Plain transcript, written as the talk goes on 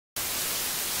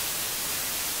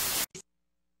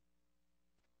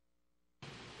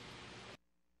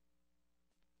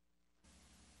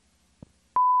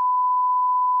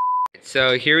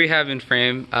So here we have in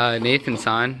frame Nathan's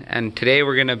on, and today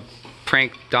we're gonna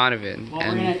prank Donovan. Well,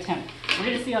 we're gonna attempt. We're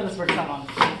gonna see how this works out on.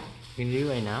 You can do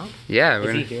it right now? Yeah,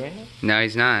 Is he here right now? No,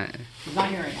 he's not. He's not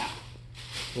here right now.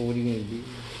 Well, what are you gonna do?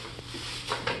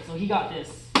 So he got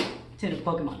this tin of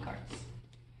Pokemon cards.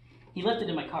 He left it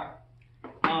in my car.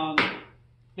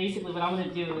 Basically what I'm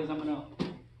gonna do is I'm gonna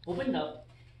open it up,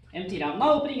 empty it out. I'm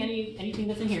not opening anything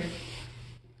that's in here,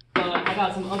 but I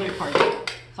got some other cards.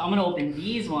 So I'm gonna open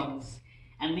these ones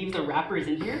and leave the wrappers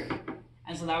in here.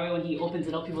 And so that way when he opens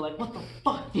it up, people are like, what the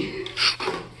fuck? And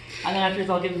then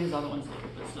afterwards I'll give him his other ones later,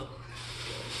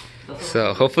 but still.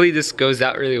 So hopefully this goes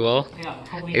out really well. Yeah,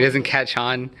 hopefully it doesn't catch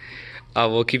on.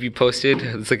 We'll keep you posted.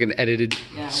 It's like an edited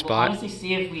spot. We'll honestly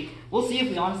see if we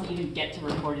honestly even get to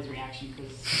record his reaction,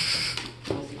 because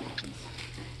we'll see what happens.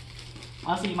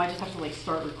 Honestly, you might just have to like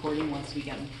start recording once we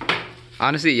get him.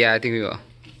 Honestly, yeah, I think we will.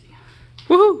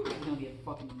 Woohoo! It's gonna be a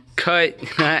fucking mess. Cut.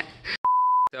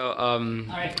 So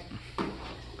Alright.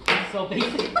 So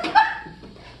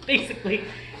basically,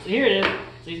 so here it is.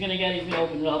 So he's gonna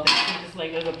open it up, and it's just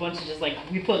like there's a bunch of just like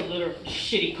we put little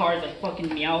shitty cards like fucking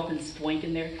Meowth and Spoink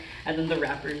in there, and then the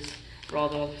wrappers for all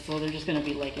the, so they're just gonna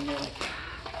be like in there like,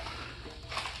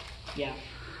 yeah.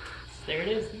 So there it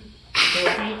is. So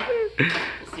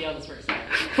we'll see how this works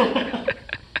out.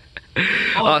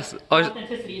 Awesome.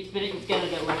 Authenticity, it's gonna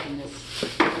get left in this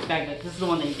bag. This is the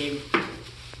one that he gave me.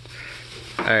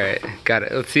 Alright, got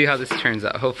it. Let's see how this turns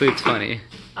out. Hopefully it's funny.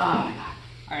 Oh my god.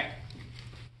 Alright.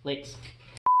 Lakes.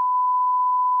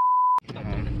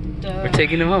 We're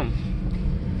taking him home.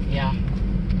 Yeah.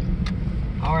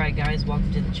 Alright guys,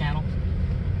 welcome to the channel.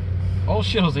 Oh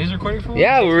shit, Jose's recording for me?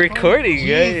 Yeah, we're recording.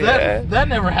 Jeez, that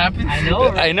never happens. I know.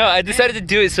 Right? I know. I decided to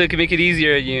do it so it could make it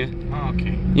easier on you. Oh,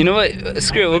 okay. You know what?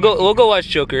 Screw it. We'll go watch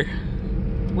Joker.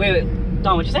 Wait.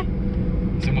 Don, what'd you say?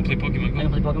 So I'm gonna play Pokemon Go.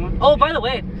 I'm gonna play Pokemon. Oh, by the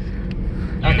way.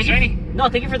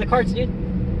 Thank you for the cards, dude.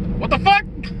 What the fuck?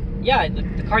 Yeah,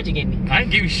 the cards you gave me. I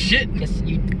didn't give you shit. Yes,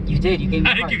 you did. You gave me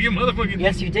I didn't give you a motherfucking.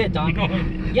 Yes, you did, Don. No.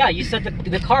 Yeah, you said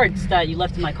the cards that you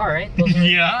left in my car, right?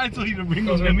 Yeah, I told you to bring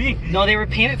those with me. No, they were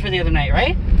payment for the other night,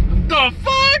 right? The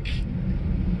fuck?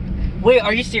 Wait,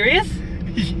 are you serious?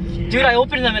 Dude, I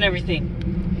opened them and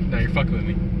everything. No, you're fucking with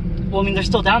me. Well, I mean, they're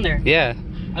still down there. Yeah.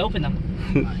 I opened them.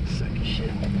 Nice second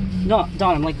shit. No,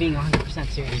 Don, I'm like being 100%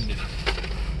 serious.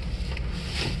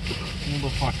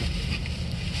 Motherfucker.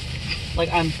 Like,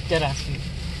 I'm dead ass dude.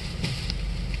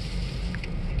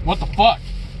 What the fuck?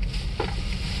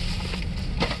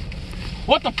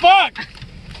 What the fuck?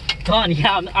 Don,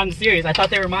 yeah, I'm serious. I thought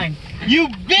they were mine. You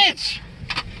bitch!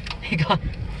 Hey, God.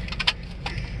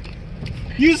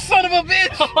 You son of a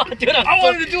bitch! Oh, dude, I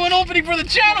wanted to do an opening for the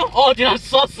channel! Oh, dude, I'm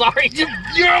so sorry. Dude.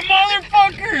 You're a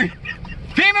motherfucker!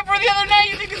 Payment for the other night,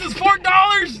 you think this is $4?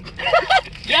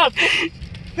 Yeah.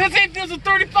 This is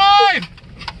 35!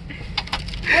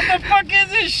 What the fuck is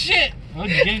this shit? Oh,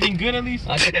 did you get anything good at least?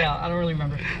 I took it out. I don't really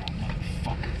remember. Oh,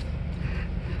 motherfucker.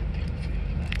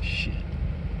 Shit.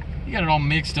 You got it all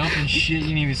mixed up and shit. You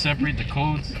didn't even separate the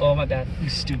codes. Oh, my bad. You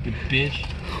stupid bitch.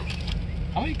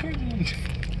 How many cards are you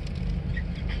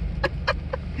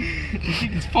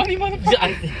think it's funny,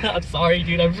 motherfucker? I'm sorry,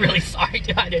 dude. I'm really sorry,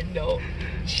 dude. I didn't know.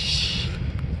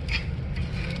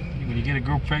 When you get a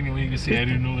girl pregnant, what are you gonna say? I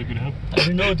didn't know that could happen. I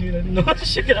didn't know, dude. I didn't know that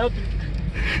shit could happen.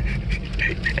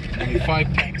 Only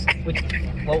 5 packs. What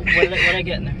did I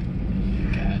get in there?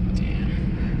 God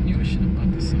damn. You should have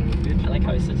bought this son of a bitch. I like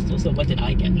how he said still. So what did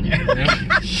I get in there?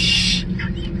 Shh.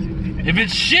 If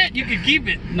it's shit, you can keep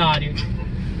it. Nah, dude.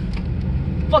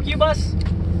 Fuck you, bus.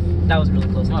 That was really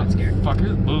close. I got scared. Fuck,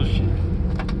 this is bullshit.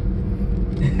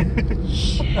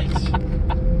 Shit.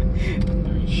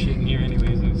 There's shit in here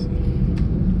anyways.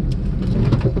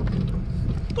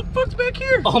 What the fuck's back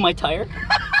here? Oh, my tire.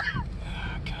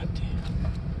 God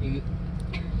damn.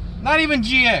 Not even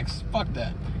GX. Fuck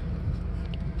that.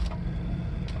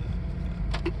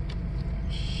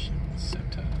 Shit.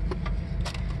 Septa.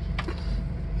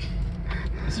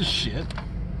 This is shit.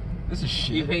 This is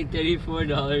shit. You paid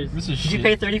 $34. This is shit. Did you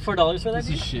pay $34 for that? This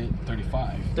is shit.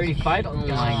 35. 35? Oh my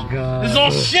god. This is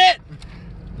all shit!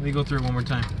 Let me go through it one more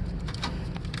time.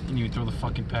 And you throw the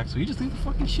fucking pack, so you just leave the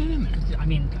fucking shit in there. I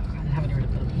mean, I haven't heard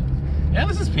of those. Yeah,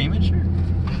 this is payment, sure.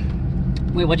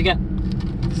 Wait, what'd you get?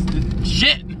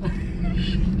 Shit!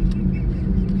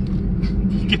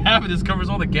 You can have it. This covers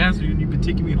all the gas you've been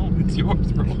taking me home. It's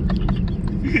yours, bro.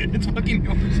 It's fucking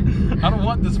yours. I don't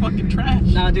want this fucking trash.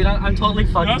 Nah, dude, I'm totally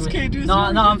fucking with okay, dude. No,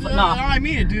 I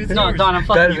mean it, dude. It's No, yours. Don, I'm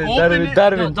fucking with you.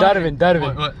 Donovan.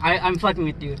 I'm fucking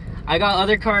with dude. I got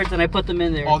other cards and I put them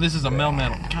in there. Oh, this is a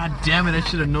medal. God damn it! I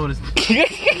should have noticed.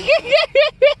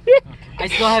 I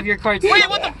still have your cards. Wait,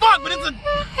 what the fuck? But it's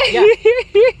Yeah.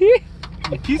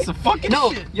 a piece of fucking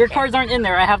No, shit. your cards aren't in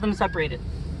there. I have them separated.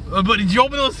 But did you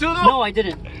open those too, though? No, I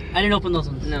didn't. I didn't open those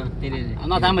ones. No, he didn't. I'm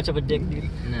not that much of a dick, dude.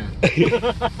 No.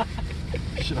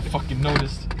 Should have fucking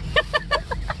noticed.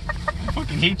 I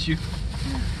fucking hate you.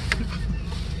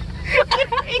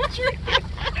 I hate you.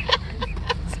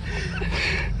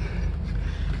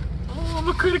 Oh, I'm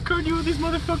a credit card you with these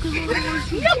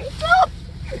motherfuckers. No.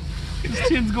 This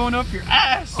tin's going up your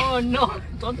ass. Oh no!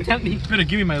 Don't tempt me. Better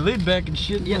give me my lid back and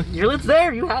shit. Yeah, your lid's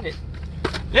there. You have it.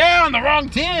 Yeah, on the wrong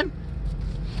tin.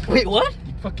 Wait, what?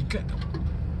 You fucking cut them.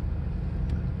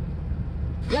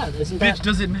 Yeah, isn't Bitch, that,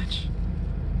 does it match?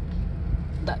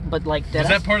 but like Is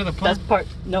that part of the plan? That's part.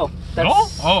 No. That's, No?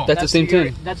 Oh. That's the same your,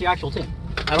 tin. That's your actual tin.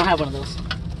 I don't have one of those.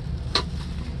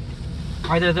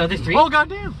 Are there the other three? Oh,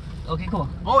 goddamn. Okay, cool.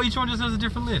 Oh, each one just has a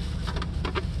different lid.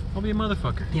 I'll be a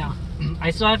motherfucker. Yeah.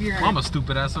 I still have your. I'm a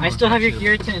stupid ass. I still have your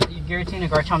Giratina and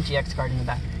Garchomp GX card in the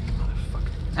back.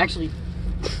 Motherfucker. Actually,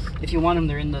 if you want them,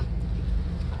 they're in the.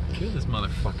 Kill this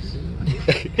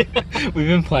motherfucker. We've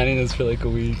been planning this for like a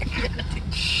week.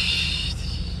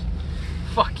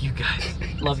 Fuck you guys.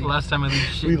 Love That's you. the last time I leave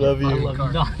shit. We love you. I love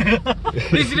you. No.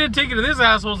 At least you didn't take it to this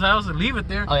asshole's house and leave it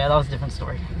there. Oh yeah, that was a different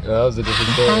story. That was a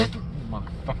different story.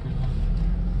 Motherfucker.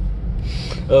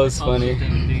 That was funny.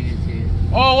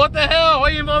 Oh, what the hell? Why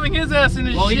are you involving his ass in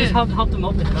this Well, shit? we just helped him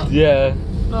open it up. Yeah.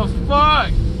 The fuck?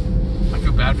 I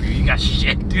feel bad for you. You got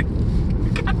shit, dude.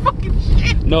 You got fucking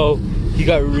shit. No, he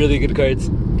got really good cards.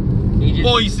 He just,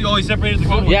 Oh, you see? Oh, he separated the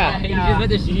good one. Yeah. he just let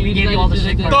the We gave you all the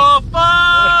shit The cards.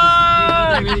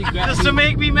 fuck? Really grab Just to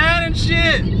make me mad and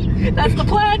shit. That's the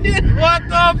plan, dude. What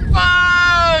the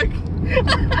fuck?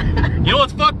 You know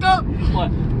what's fucked up? What?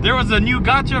 There was a new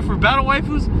gacha for battle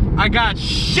waifus. I got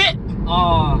shit.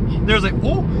 Oh. There was like,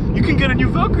 oh, you can get a new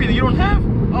Valkyrie that you don't have.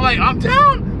 I'm like, I'm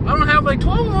down. I don't have like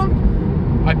 12 of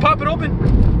them. I pop it open.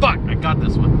 Fuck, I got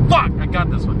this one. Fuck, I got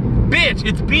this one. Bitch,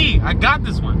 it's B. I got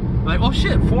this one. I'm like, oh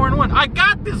shit, 4 and 1. I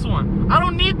got this one. I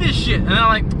don't need this shit. And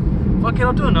I'm like, fuck it,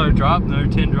 I'll do another drop, another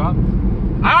 10 drop.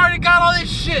 I already got all this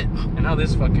shit. And now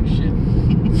this fucking shit.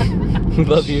 We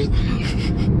love you.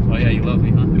 Oh yeah, you love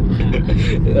me, huh?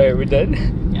 Alright, we're done.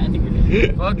 Yeah, I think we're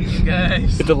good. Fuck you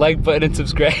guys. Hit the like button and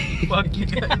subscribe. Fuck you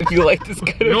guys. If you like this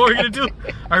kind You of know what we're gonna do?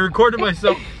 I recorded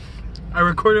myself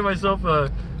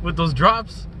with those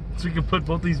drops so we can put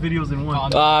both these videos in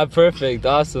one. Ah, perfect.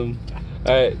 Awesome.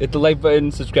 Alright, hit the like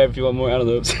button, subscribe if you want more. I don't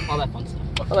know. All that fun stuff.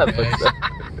 All that fun stuff.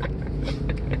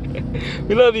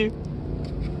 We love you.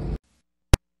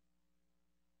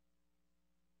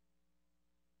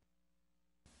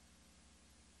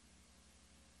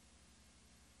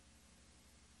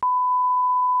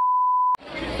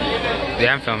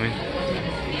 Yeah, I'm filming.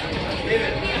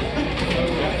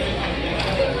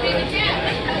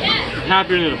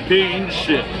 Happening in a pig eating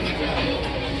shit.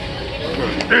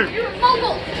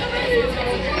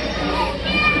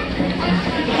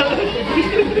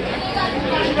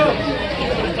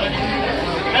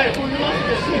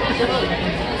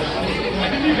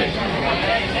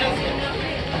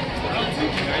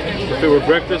 If it were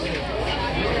breakfast,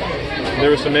 there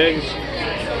were some eggs.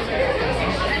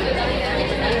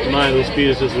 My, those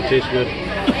fetuses would taste good.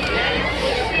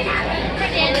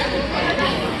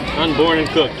 Unborn and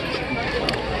cooked.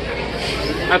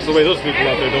 That's the way those people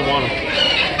out there don't want them.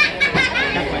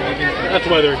 That's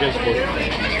why they're against it.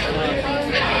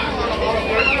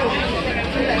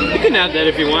 You can add that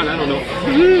if you want, I don't know.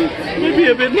 Maybe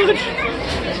a bit much.